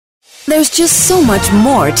There's just so much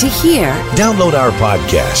more to hear. Download our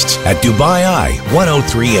podcasts at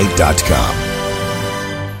DubaiI1038.com.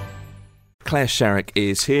 Claire Sharrock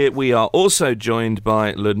is here. We are also joined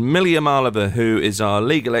by Ludmila Yamalova, who is our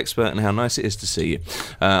legal expert, and how nice it is to see you,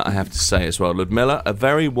 I have to say as well. Ludmila, a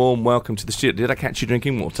very warm welcome to the studio. Did I catch you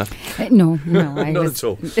drinking water? No. Not at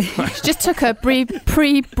all. She just took a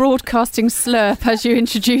pre-broadcasting slurp as you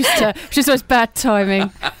introduced her, which is always bad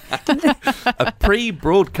timing. A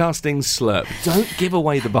pre-broadcasting slurp. Don't give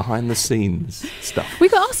away the behind-the-scenes stuff. We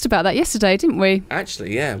got asked about that yesterday, didn't we?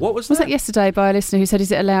 Actually, yeah. What was that? Was that yesterday by a listener who said,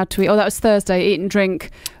 is it allowed to eat? Oh, that was Thursday, eat and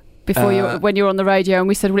drink before when you're on the radio. And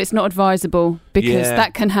we said, well, it's not advisable because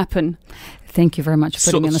that can happen. Thank you very much for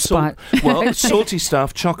putting me on the spot. Well, salty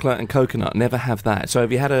stuff, chocolate and coconut, never have that. So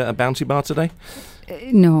have you had a Bounty bar today?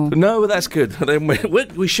 No. No, that's good. Then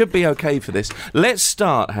we should be okay for this. Let's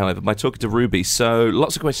start, however, by talking to Ruby. So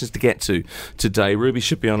lots of questions to get to today. Ruby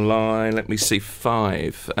should be online. Let me see,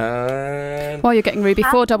 5. While you're getting Ruby,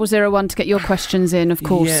 4001 to get your questions in, of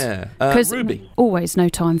course. Yeah. Ruby. Always no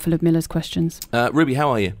time for Ludmila's questions. Ruby,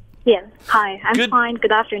 how are you? Yes. Hi. I'm fine.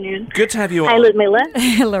 Good afternoon. Good to have you on. Hi, Ludmila.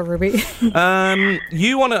 Hello, Ruby.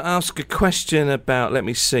 You want to ask a question about, let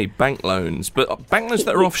me see, bank loans, but bank loans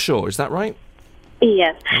that are offshore, is that right?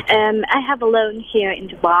 Yes. Okay. I have a loan here in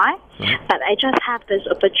Dubai, but I just have this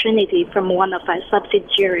opportunity from one of our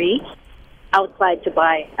subsidiaries outside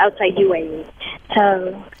Dubai, outside UAE.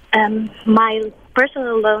 So my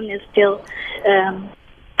personal loan is still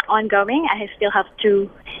ongoing. I still have 2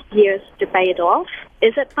 years to pay it off.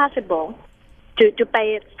 Is it possible to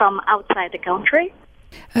pay it from outside the country?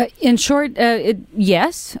 In short,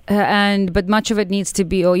 yes, but much of it needs to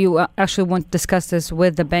be, you actually want to discuss this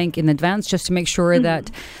with the bank in advance just to make sure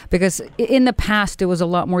that, because in the past it was a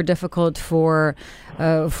lot more difficult for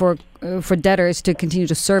debtors to continue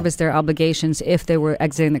to service their obligations if they were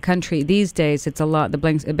exiting the country. These days,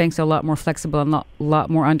 the banks are a lot more flexible and a lot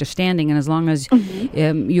more understanding. And as long as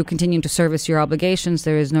you continue to service your obligations,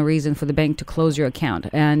 there is no reason for the bank to close your account.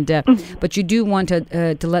 And but you do want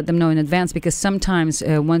to let them know in advance, because sometimes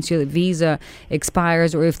once your visa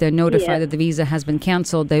expires, or if they're notified that the visa has been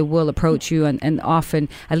canceled, they will approach you. And often,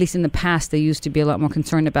 at least in the past, they used to be a lot more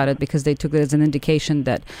concerned about it because they took it as an indication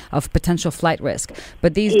of potential flight risk.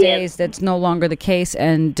 But these days, that's no longer the case,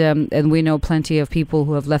 and we know plenty of people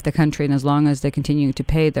who have left the country, and as long as they continue to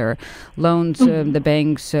pay their loans, the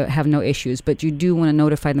banks have no issues. But you do want to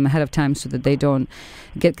notify them ahead of time so that they don't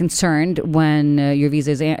get concerned when your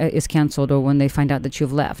visa is canceled or when they find out that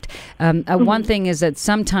you've left. One thing is that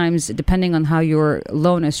sometimes, depending on how your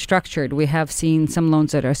loan is structured, we have seen some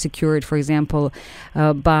loans that are secured, for example,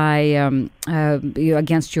 by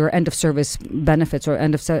against your end of service benefits or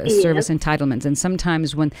end of service entitlements. And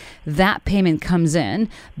sometimes when that payment comes in,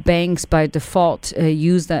 banks by default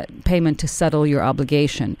use that payment to settle your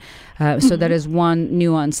obligation. So that is one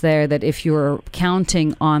nuance there, that if you're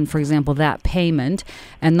counting on, for example, that payment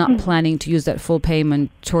and not planning to use that full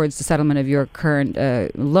payment towards the settlement of your current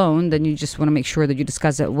loan, then you just want to make sure that you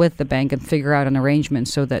discuss it with the bank and figure out an arrangement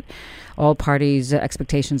so that all parties'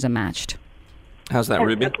 expectations are matched. How's that,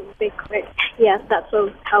 Ruby? That would be great. Yes, that's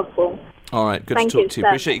so helpful. All right, good to talk to you.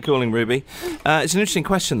 Appreciate you calling, Ruby. It's an interesting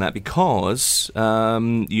question, that, because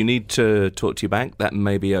you need to talk to your bank. That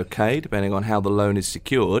may be okay, depending on how the loan is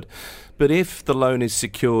secured. But if the loan is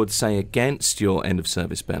secured, say, against your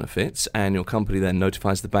end-of-service benefits, and your company then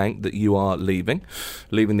notifies the bank that you are leaving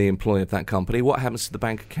the employee of that company, what happens to the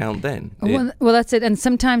bank account then? Well, that's it. And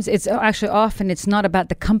sometimes often it's not about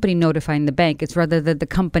the company notifying the bank. It's rather that the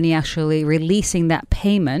company actually releasing that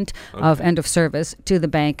payment of end-of-service to the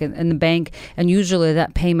bank. And the bank, and usually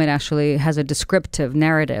that payment actually has a descriptive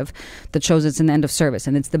narrative that shows it's an end-of-service.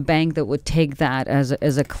 And it's the bank that would take that as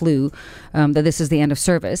a clue that this is the end of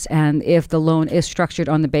service. And if the loan is structured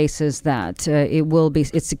on the basis that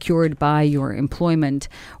it's secured by your employment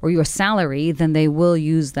or your salary, then they will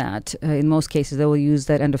use that. In most cases, they will use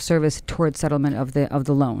that end of service towards settlement of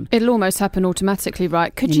the loan. It'll almost happen automatically,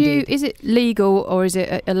 right? Is it legal, or is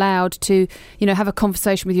it allowed to, have a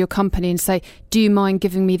conversation with your company and say, do you mind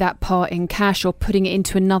giving me that part in cash or putting it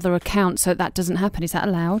into another account so that doesn't happen? Is that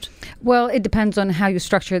allowed? Well, it depends on how you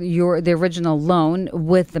structure the original loan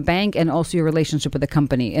with the bank and also your relationship with the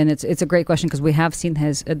company. And it's it's a great question because we have seen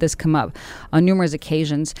this come up on numerous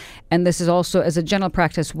occasions, and this is also as a general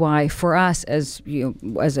practice why for us as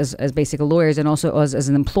as basic lawyers and also as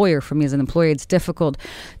an employer, for me as an employer, it's difficult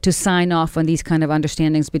to sign off on these kind of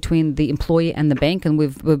understandings between the employee and the bank, and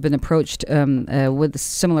we've been approached with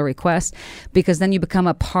similar requests because then you become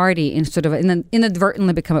a party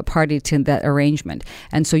inadvertently become a party to that arrangement,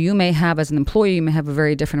 and so you may have as an employee you may have a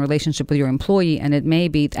very different relationship with your employee, and it may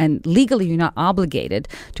be and legally you're not obligated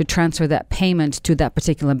to transfer that payment to that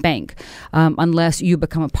particular bank unless you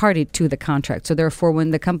become a party to the contract. So therefore,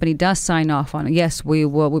 when the company does sign off on it, yes, we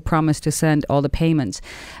promise to send all the payments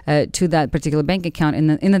to that particular bank account, and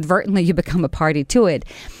then inadvertently you become a party to it.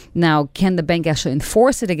 Now, can the bank actually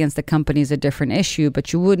enforce it against the company is a different issue,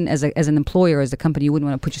 but you wouldn't, as an employer, as a company, you wouldn't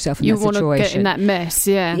want to put yourself in that situation. You want to get in that mess,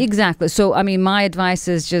 yeah. Exactly. So, I mean, my advice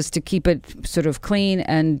is just to keep it sort of clean,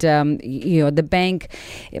 and, the bank,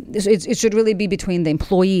 it should really be between the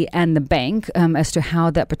employee and the bank as to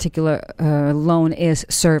how that particular loan is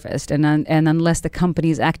serviced. And unless the company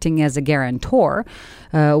is acting as a guarantor,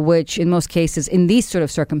 which in most cases, in these sort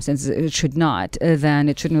of circumstances, it should not, then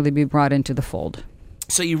it shouldn't really be brought into the fold.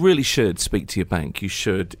 So you really should speak to your bank. You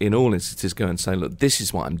should, in all instances, go and say, look, this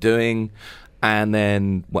is what I'm doing, and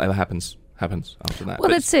then whatever happens after that. Well,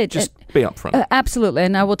 that's it. Just be upfront. Absolutely.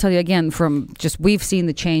 And I will tell you again, from just we've seen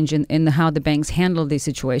the change in how the banks handle these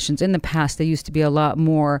situations. In the past, they used to be a lot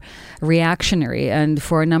more reactionary, and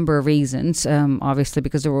for a number of reasons. Obviously,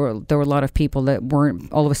 because there were a lot of people that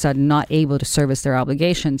weren't all of a sudden not able to service their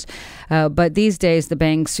obligations. But these days, the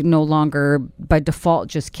banks no longer, by default,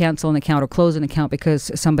 just cancel an account or close an account because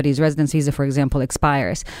somebody's residence visa, for example,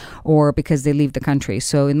 expires, or because they leave the country.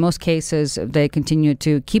 So in most cases, they continue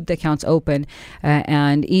to keep the accounts open.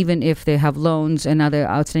 And even if they have loans and other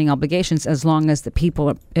outstanding obligations, as long as the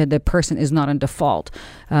person is not in default,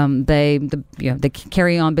 they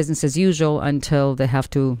carry on business as usual until they have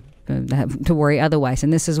to worry otherwise.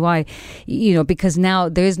 And this is why, because now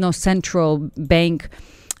there is no central bank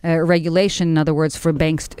regulation, in other words, for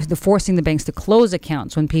banks, forcing the banks to close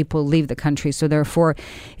accounts when people leave the country. So therefore,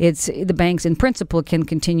 it's the banks in principle can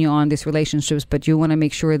continue on these relationships, but you want to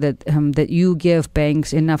make sure that that you give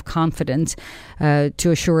banks enough confidence to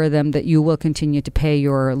assure them that you will continue to pay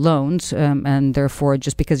your loans, and therefore,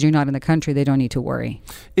 just because you're not in the country, they don't need to worry.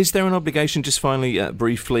 Is there an obligation, just finally,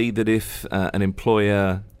 briefly, that if an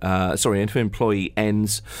employee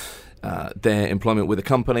ends their employment with a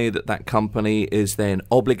company, that company is then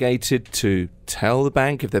obligated to tell the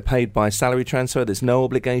bank if they're paid by salary transfer? There's no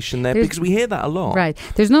obligation there, because we hear that a lot. Right.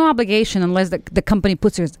 There's no obligation unless the company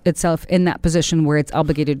puts itself in that position where it's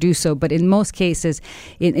obligated to do so. But in most cases,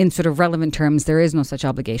 in sort of relevant terms, there is no such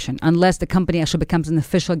obligation unless the company actually becomes an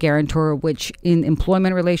official guarantor, which in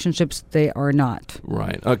employment relationships, they are not.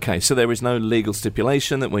 Right. Okay. So there is no legal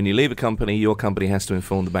stipulation that when you leave a company, your company has to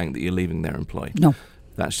inform the bank that you're leaving their employee. No.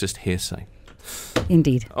 That's just hearsay.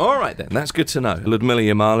 Indeed. All right, then. That's good to know. Ludmila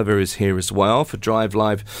Yamalova is here as well for Drive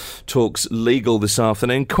Live Talks Legal this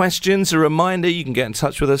afternoon. Questions, a reminder, you can get in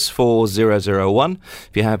touch with us 4001.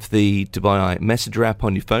 If you have the Dubai Messenger app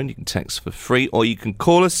on your phone, you can text for free, or you can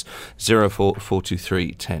call us 04423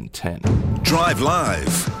 1010. Drive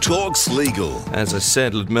Live Talks Legal. As I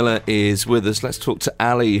said, Ludmila is with us. Let's talk to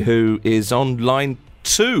Ali, who is on line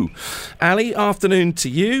 2. Ali, afternoon to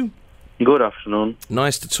you. Good afternoon.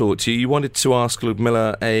 Nice to talk to you. You wanted to ask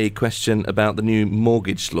Ludmila a question about the new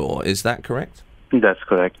mortgage law. Is that correct? That's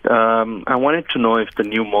correct. I wanted to know if the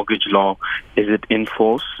new mortgage law, is it in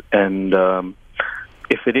force? And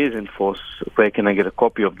if it is in force, where can I get a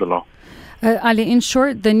copy of the law? Ali, in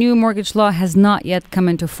short, the new mortgage law has not yet come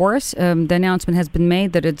into force. The announcement has been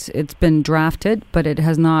made that it's been drafted, but it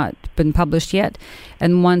has not been published yet.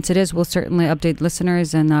 And once it is, we'll certainly update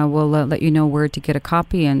listeners, and we'll let you know where to get a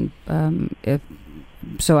copy, and if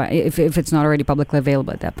it's not already publicly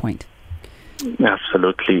available at that point.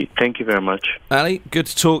 Absolutely. Thank you very much. Ali, good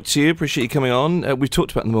to talk to you. Appreciate you coming on. We've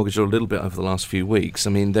talked about the mortgage law a little bit over the last few weeks.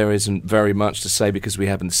 I mean, there isn't very much to say because we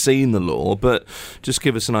haven't seen the law, but just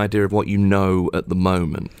give us an idea of what you know at the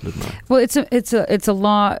moment. Well, it's a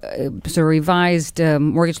law, it's a revised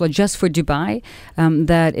mortgage law just for Dubai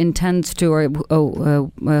that intends to,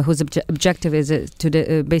 whose objective is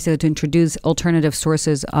to basically to introduce alternative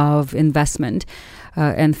sources of investment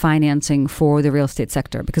and financing for the real estate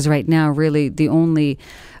sector, because right now really the only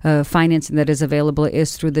financing that is available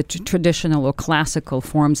is through the traditional or classical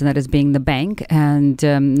forms, and that is being the bank, and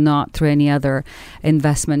not through any other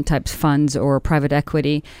investment types funds or private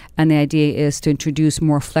equity. And the idea is to introduce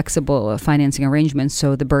more flexible financing arrangements,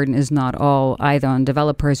 so the burden is not all either on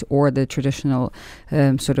developers or the traditional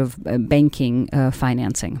banking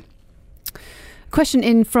financing. Question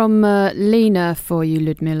in from Lena for you,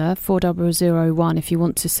 Ludmilla, 4001, if you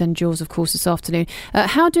want to send yours, of course, this afternoon.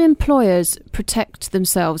 How do employers protect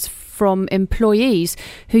themselves from employees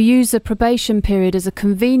who use the probation period as a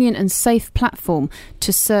convenient and safe platform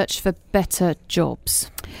to search for better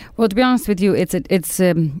jobs? Well, to be honest with you, it's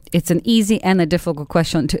an easy and a difficult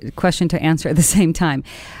question to answer at the same time.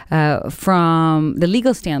 From the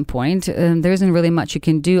legal standpoint, there isn't really much you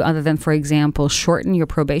can do other than, for example, shorten your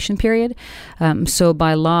probation period. So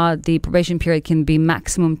by law, the probation period can be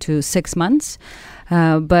maximum to 6 months.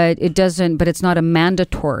 But it's not a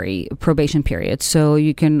mandatory probation period. So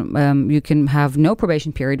you can have no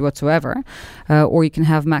probation period whatsoever, or you can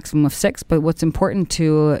have maximum of 6. But what's important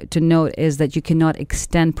to note is that you cannot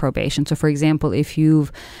extend probation. So, for example, if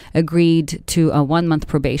you've agreed to a 1 month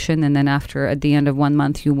probation, and then at the end of 1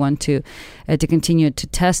 month you want to continue to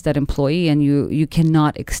test that employee, and you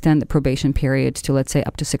cannot extend the probation period to, let's say,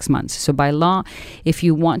 up to 6 months. So by law, if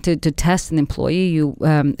you want to test an employee,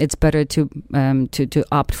 it's better to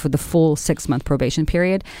opt for the full 6 month probation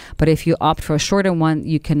period. But if you opt for a shorter one,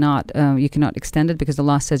 you cannot extend it, because the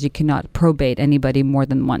law says you cannot probate anybody more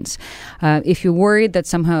than once. If you're worried that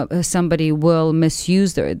somehow somebody will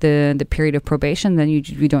misuse the period of probation, then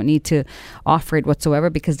you don't need to offer it whatsoever,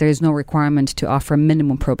 because there is no requirement to offer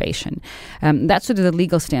minimum probation. That's sort of the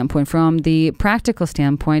legal standpoint. From the practical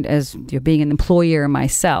standpoint, as you're being an employer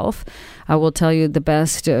myself, I will tell you the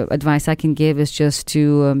best advice I can give is just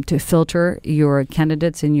to filter your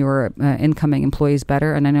candidates and your incoming employees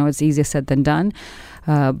better. And I know it's easier said than done,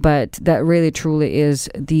 but that really truly is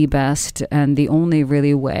the best and the only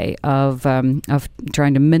really way of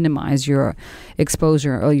trying to minimize your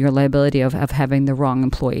exposure or your liability of having the wrong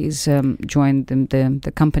employees join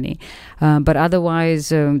the company. But otherwise,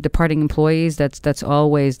 departing employees, that's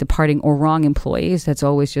always departing or wrong employees. That's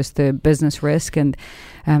always just the business risk, and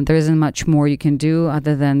there isn't much more you can do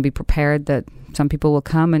other than be prepared that some people will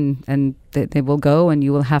come and they will go, and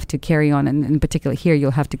you will have to carry on. And in particular here,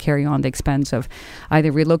 you'll have to carry on the expense of either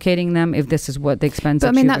relocating them, if this is what the expense. But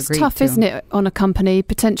I mean, that's tough, isn't it, on a company?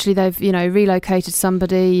 Potentially they've relocated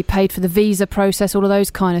somebody, paid for the visa process, all of those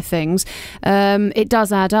kind of things. It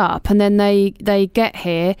does add up, and then they get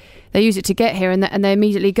here. They use it to get here, and they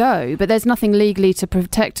immediately go. But there's nothing legally to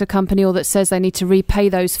protect a company or that says they need to repay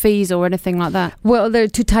those fees or anything like that. Well, there are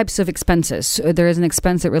two types of expenses. There is an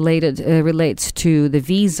expense that relates to the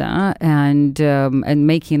visa and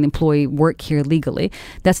making an employee work here legally.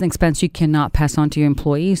 That's an expense you cannot pass on to your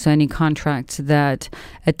employee. So any contracts that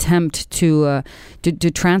attempt to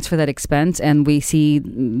transfer that expense, and we see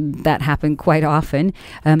that happen quite often,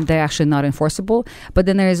 they're actually not enforceable. But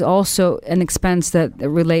then there is also an expense that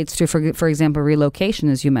relates to, for example, relocation,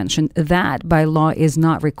 as you mentioned. That by law is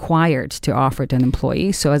not required to offer to an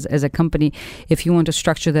employee. So as a company, if you want to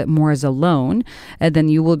structure that more as a loan, then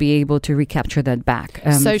you will be able to recapture that back.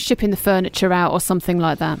 So shipping the furniture out or something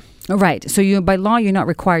like that. Right. So by law, you're not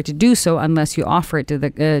required to do so unless you offer it to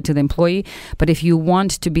the employee. But if you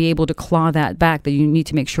want to be able to claw that back, then you need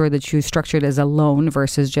to make sure that you structure it as a loan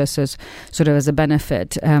versus just as sort of as a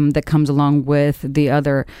benefit that comes along with the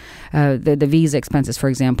other the visa expenses, for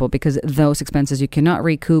example, because those expenses you cannot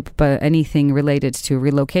recoup. But anything related to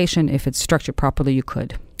relocation, if it's structured properly, you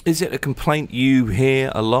could. Is it a complaint you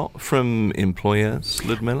hear a lot from employers,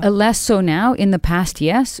 Ludmilla? Less so now. In the past,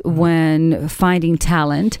 yes, when finding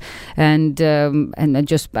talent and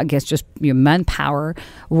just your manpower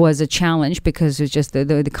was a challenge, because it's just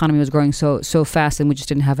the economy was growing so fast, and we just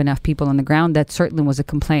didn't have enough people on the ground. That certainly was a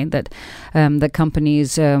complaint that the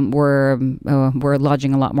companies were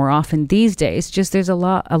lodging a lot more often. These days, just there's a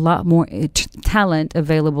lot more talent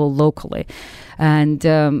available locally. And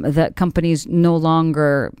that companies no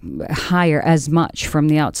longer hire as much from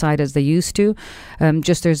the outside as they used to.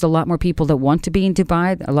 Just there's a lot more people that want to be in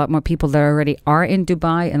Dubai, a lot more people that already are in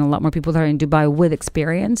Dubai, and a lot more people that are in Dubai with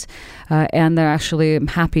experience. And they're actually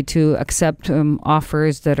happy to accept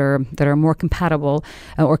offers that are more compatible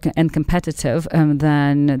and competitive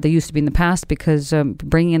than they used to be in the past, because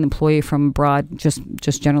bringing an employee from abroad, just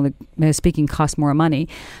generally speaking, costs more money.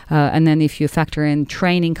 And then if you factor in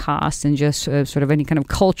training costs and just sort of any kind of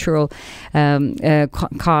cultural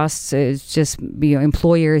costs, it's just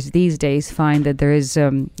employers these days find that there is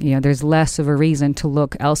there's less of a reason to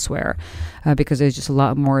look elsewhere because there's just a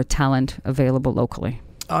lot more talent available locally.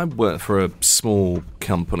 I worked for a small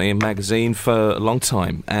company, a magazine, for a long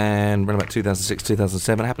time, and around about 2006,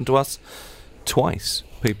 2007, it happened to us twice.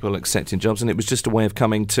 People accepting jobs, and it was just a way of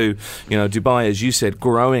coming to, Dubai, as you said,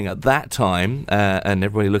 growing at that time, and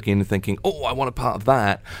everybody looking and thinking, oh, I want a part of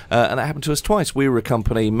that, and that happened to us twice. We were a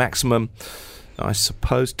company maximum I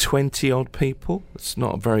suppose 20-odd people. It's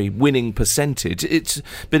not a very winning percentage.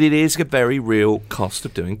 But it is a very real cost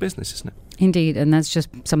of doing business, isn't it? Indeed, and that's just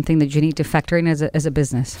something that you need to factor in as a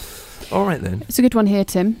business. All right, then. It's a good one here,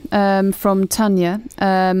 Tim, from Tanya.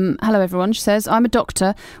 Hello, everyone. She says, I'm a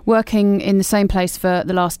doctor working in the same place for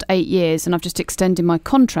the last 8 years, and I've just extended my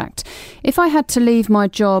contract. If I had to leave my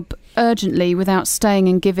job urgently without staying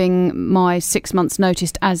and giving my 6 months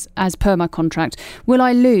notice as per my contract, will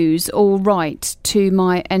I lose all right to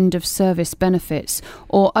my end of service benefits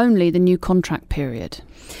or only the new contract period?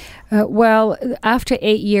 Well, after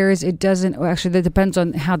 8 years, it doesn't. Well, actually, that depends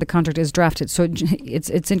on how the contract is drafted. So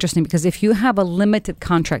it's interesting because if you have a limited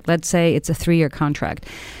contract, let's say it's a 3-year contract,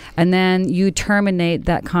 and then you terminate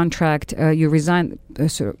that contract, you resign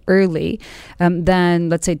sort of early, then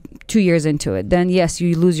let's say 2 years into it, then yes,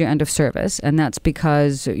 you lose your end of service, and that's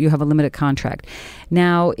because you have a limited contract.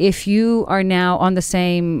 Now, if you are now on the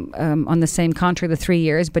same contract, the 3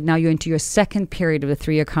 years, but now you're into your second period of the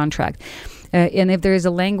 3-year contract. And if there is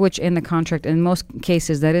a language in the contract, in most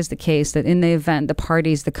cases that is the case, that in the event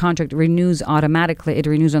the contract renews automatically, it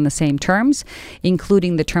renews on the same terms,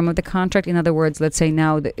 including the term of the contract. In other words, let's say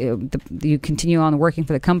now you continue on working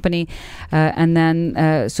for the company, and then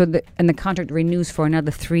the contract renews for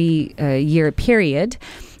another 3-year period.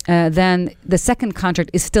 Then the second contract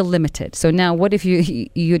is still limited. So now what if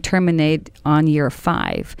you terminate on year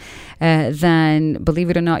 5? Then, believe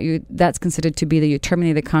it or not, that's considered to be that you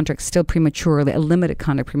terminate the contract still prematurely, a limited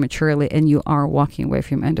contract prematurely, and you are walking away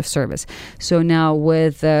from end of service. So now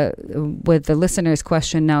with the listener's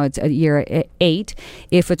question, now it's at year 8.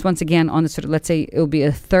 If it's once again on the sort of, let's say it will be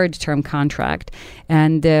a third-term contract,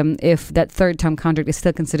 and if that third-term contract is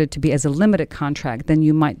still considered to be as a limited contract, then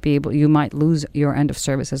you might lose your end of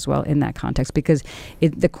service as well in that context, because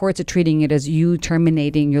the courts are treating it as you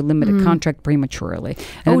terminating your limited contract prematurely.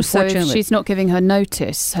 And also, if she's not giving her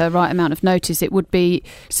right amount of notice, it would be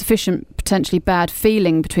sufficient potentially bad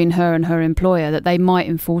feeling between her and her employer that they might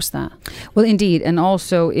enforce that. Well, indeed. And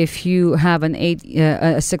also, if you have a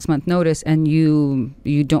 6-month notice and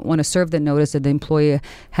you don't want to serve the notice, that the employer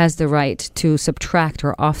has the right to subtract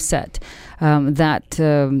or offset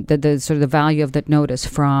the sort of the value of that notice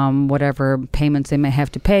from whatever payments they may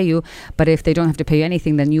have to pay you. But if they don't have to pay you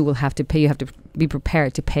anything, then you will have to pay. You have to be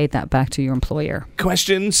prepared to pay that back to your employer.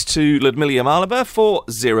 Questions to Ludmila Yamalova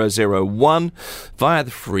 4001 via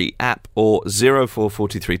the free app or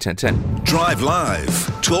 0443 1010. Drive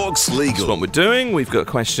Live. Talks Legal. That's what we're doing. We've got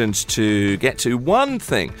questions to get to. One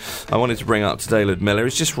thing I wanted to bring up today, Ludmila,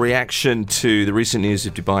 is just reaction to the recent news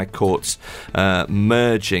of Dubai courts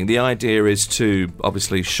merging. The idea is to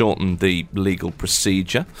obviously shorten the legal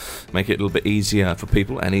procedure, make it a little bit easier for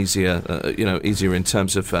people and easier in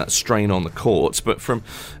terms of strain on the court. But from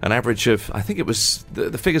an average of, I think it was,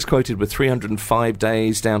 the figures quoted were 305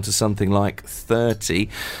 days down to something like 30.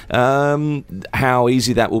 How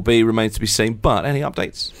easy that will be remains to be seen. But any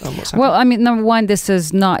updates on what's happening? Well, I mean, number one, this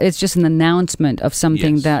is not, it's just an announcement of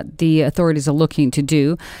something that the authorities are looking to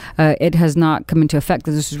do. It has not come into effect.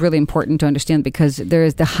 This is really important to understand, because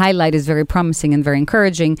the highlight is very promising and very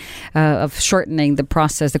encouraging of shortening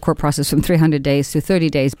the court process from 300 days to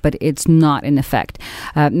 30 days, but it's not in effect.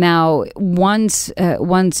 Now, once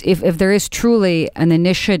if there is truly an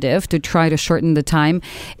initiative to try to shorten the time,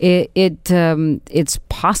 it's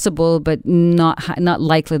possible, but not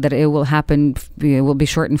likely that it will happen. It will be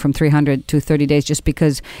shortened from 300 to 30 days, just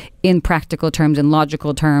because in practical terms, in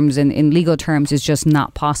logical terms, and in legal terms, it's just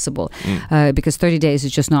not possible. Because 30 days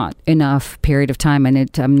is just not enough period of time, and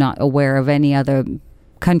I'm not aware of any other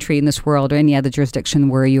country in this world or any other jurisdiction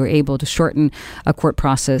where you're able to shorten a court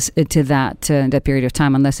process to that period of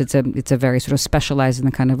time, unless it's a very sort of specialized in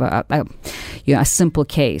the kind of a simple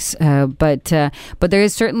case. But there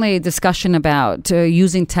is certainly discussion about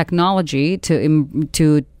using technology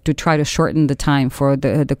to try to shorten the time for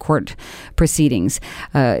the court proceedings.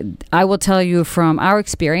 I will tell you from our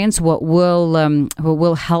experience, what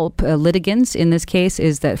will help litigants in this case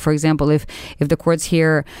is that, for example, if the courts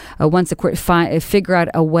here, once the court figure out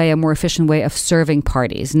a more efficient way of serving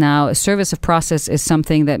parties. Now, a service of process is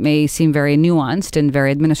something that may seem very nuanced and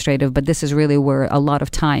very administrative, but this is really where a lot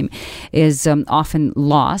of time is often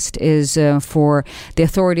lost, is for the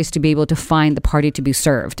authorities to be able to find the party to be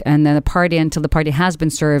served. And then until the party has been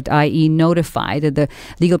served, served, i.e. notified that the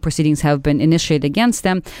legal proceedings have been initiated against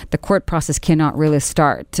them, the court process cannot really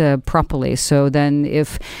start properly. So then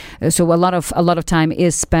a lot of time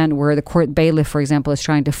is spent where the court bailiff, for example, is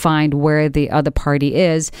trying to find where the other party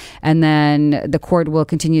is, and then the court will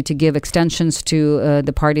continue to give extensions to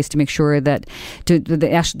the parties to make sure that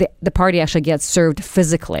the party actually gets served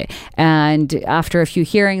physically. And after a few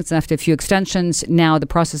hearings and after a few extensions, now the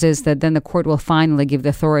process is that then the court will finally give the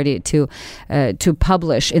authority to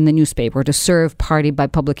publish in the newspaper, to serve party by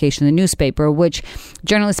publication in the newspaper, which,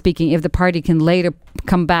 generally speaking, if the party can later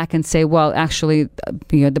come back and say, well, actually,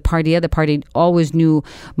 the other party always knew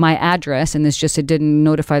my address and it didn't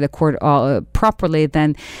notify the court properly,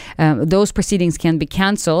 then those proceedings can be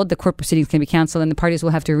cancelled. The court proceedings can be cancelled, and the parties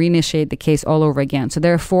will have to reinitiate the case all over again. So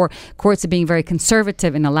therefore, courts are being very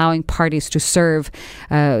conservative in allowing parties to serve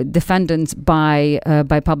defendants by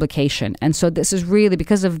publication. And so this is really,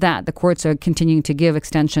 because of that, the courts are continuing to give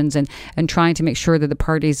extensions and trying to make sure that the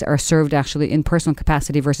parties are served actually in personal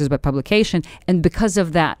capacity versus by publication. And because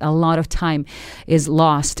of that, a lot of time is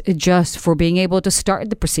lost just for being able to start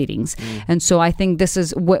the proceedings. And so I think this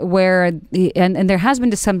is where, and there has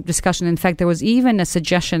been some discussion. In fact, there was even a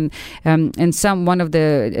suggestion in one of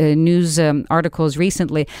the news articles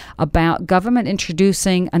recently about government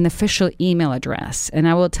introducing an official email address. And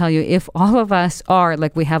I will tell you, if all of us are,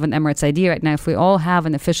 like we have an Emirates ID right now, if we all have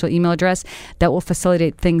an official email address, that will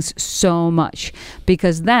facilitate things so much,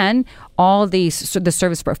 because then all the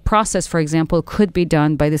service process, for example, could be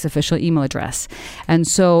done by this official email address. And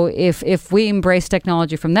so if we embrace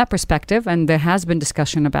technology from that perspective, and there has been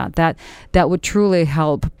discussion about that, that would truly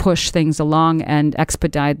help push things along and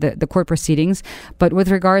expedite the court proceedings. But with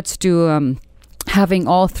regards to having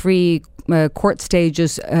all three court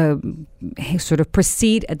stages sort of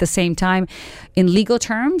proceed at the same time, in legal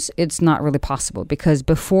terms, it's not really possible, because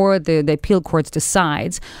before the appeal courts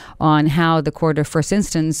decides on how the court of first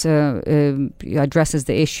instance addresses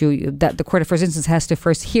the issue, that the court of first instance has to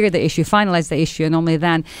first hear the issue, finalize the issue, and only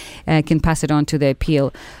then can pass it on to the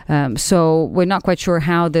appeal. So we're not quite sure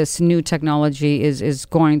how this new technology is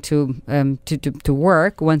going to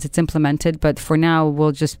work once it's implemented, but for now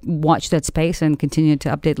we'll just watch that space and continue to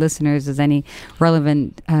update listeners as any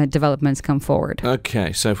relevant developments come forward.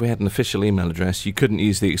 Okay, so if we had an official email address, you couldn't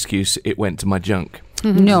use the excuse, it went to my junk.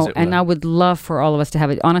 No, and I would love for all of us to have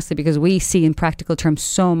it, honestly, because we see in practical terms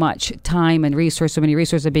so much time and resource, so many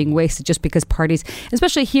resources are being wasted just because parties,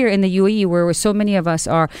 especially here in the UAE, where so many of us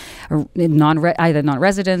are either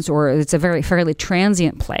non-residents or it's a fairly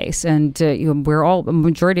transient place, and we're all, a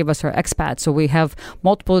majority of us are expats, so we have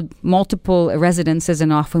multiple residences,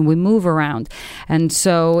 and often we move around. And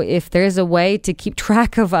so if there's a way to keep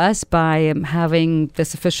track of us by having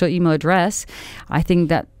this official email address, I think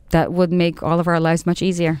that would make all of our lives much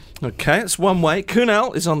easier. Okay, that's one way.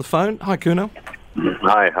 Kunal is on the phone. Hi, Kunal.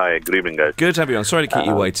 Hi. Good evening, guys. Good to have you on. Sorry to keep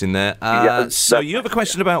you waiting there. So you have a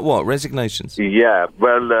question about what? Resignations? Yeah.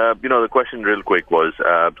 Well, the question real quick was,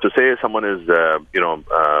 to say someone is,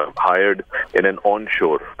 hired in an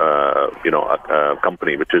onshore,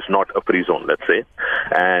 company, which is not a free zone, let's say,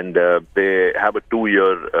 and they have a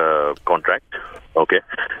 2-year contract. Okay.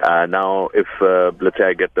 Now, if let's say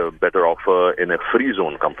I get a better offer in a free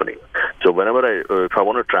zone company, so whenever if I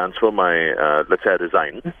want to transfer my, let's say I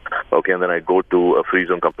resign, okay, and then I go to a free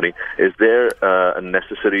zone company, is there a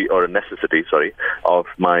necessity of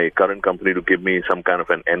my current company to give me some kind of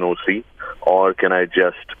an NOC, or can I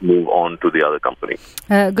just move on to the other company?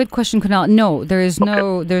 Good question, Kunal. No, there's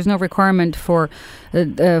no requirement for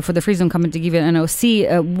the free zone company to give you an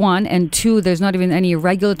NOC. One, and two, there's not even any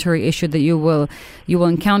regulatory issue that you will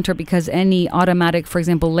encounter, because any automatic, for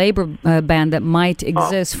example, labor ban that might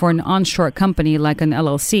exist for an onshore company like an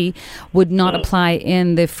LLC would not apply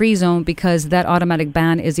in the free zone, because that automatic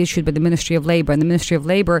ban is issued by the Ministry of Labor, and the Ministry of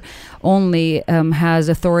Labor only has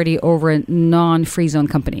authority over non-free zone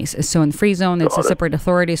companies. So in free zone, it's a separate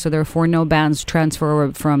authority, so therefore no bans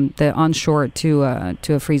transfer from the onshore to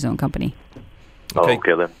a free zone company.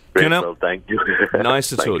 Okay then. Kunal, well, thank you. Nice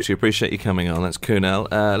to talk to you. Appreciate you coming on. That's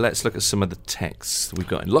Kunal. Let's look at some of the texts we've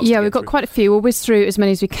got. We've got quite a few. We'll whiz through as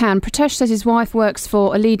many as we can. Pratesh says his wife works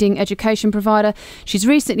for a leading education provider. She's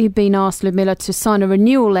recently been asked, Ludmilla, to sign a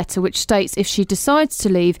renewal letter which states if she decides to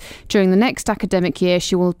leave during the next academic year,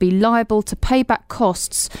 she will be liable to pay back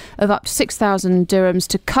costs of up to 6,000 dirhams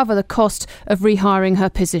to cover the cost of rehiring her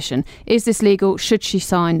position. Is this legal? Should she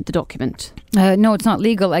sign the document? No, it's not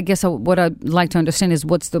legal. I guess what I'd like to understand is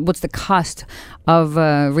what's the what's the cost of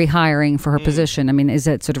rehiring for her position? I mean, is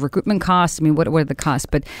it sort of recruitment costs? I mean, what are the costs?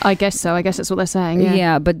 But I guess so. I guess that's what they're saying.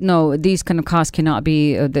 Yeah, but no, these kind of costs cannot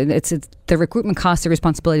be. It's the recruitment costs, the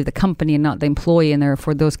responsibility of the company and not the employee, and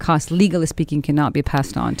therefore those costs, legally speaking, cannot be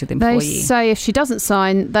passed on to the employee. They say if she doesn't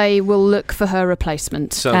sign, they will look for her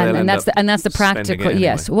replacement. So and that's the practical. Anyway.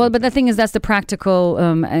 Yes. Well, but the thing is, that's the practical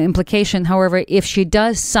implication. However, if she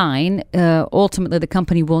does sign, ultimately the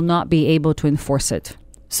company will not be able to enforce it.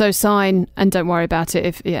 So sign and don't worry about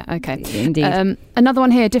it. Okay. Indeed. Another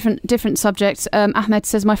one here, different subject. Ahmed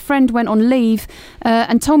says, my friend went on leave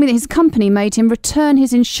and told me that his company made him return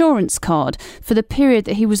his insurance card for the period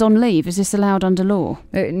that he was on leave. Is this allowed under law?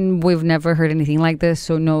 We've never heard anything like this,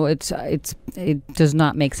 so no, it does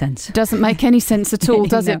not make sense. It doesn't make any sense at all,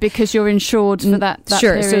 does it? Because you're insured for that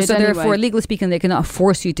sure. period. So anyway. therefore, legally speaking, they cannot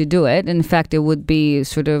force you to do it. In fact, it would be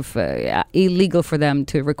sort of illegal for them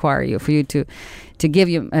to require you to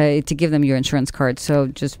give them your insurance card. So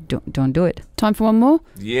just don't do it. Time for one more?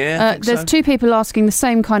 Yeah. There's two people asking the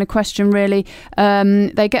same kind of question, really.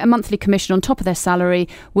 They get a monthly commission on top of their salary.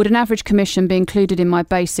 Would an average commission be included in my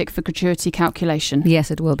basic for gratuity calculation?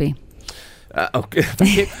 Yes, it will be. Okay,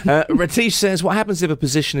 thank you. Ratish says, what happens if a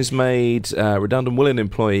position is made redundant? Will an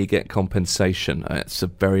employee get compensation? It's a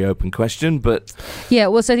very open question, but... Yeah,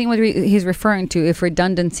 well, so I think what he's referring to, if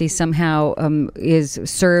redundancy somehow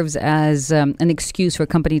serves as an excuse for a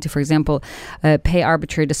company to, for example, pay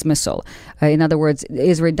arbitrary dismissal. In other words,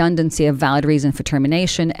 is redundancy a valid reason for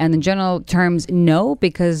termination? And in general terms, no,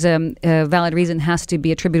 because a valid reason has to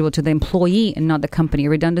be attributable to the employee and not the company.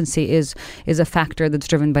 Redundancy is a factor that's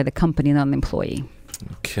driven by the company, not the employee.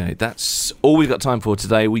 Okay, that's all we've got time for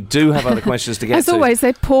today. We do have other questions to get As to. As always,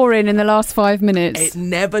 they pour in the last 5 minutes. It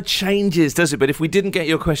never changes, does it? But if we didn't get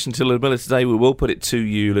your question to Ludmilla today, we will put it to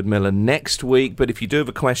you, Ludmilla, next week. But if you do have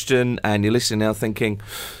a question and you're listening now thinking,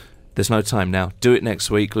 there's no time now, do it next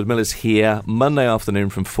week. Ludmilla's here Monday afternoon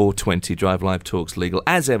from 4:20. Drive Live Talks Legal.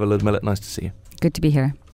 As ever, Ludmilla, nice to see you. Good to be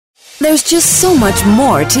here. There's just so much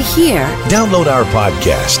more to hear. Download our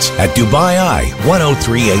podcasts at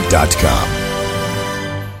DubaiEye1038.com.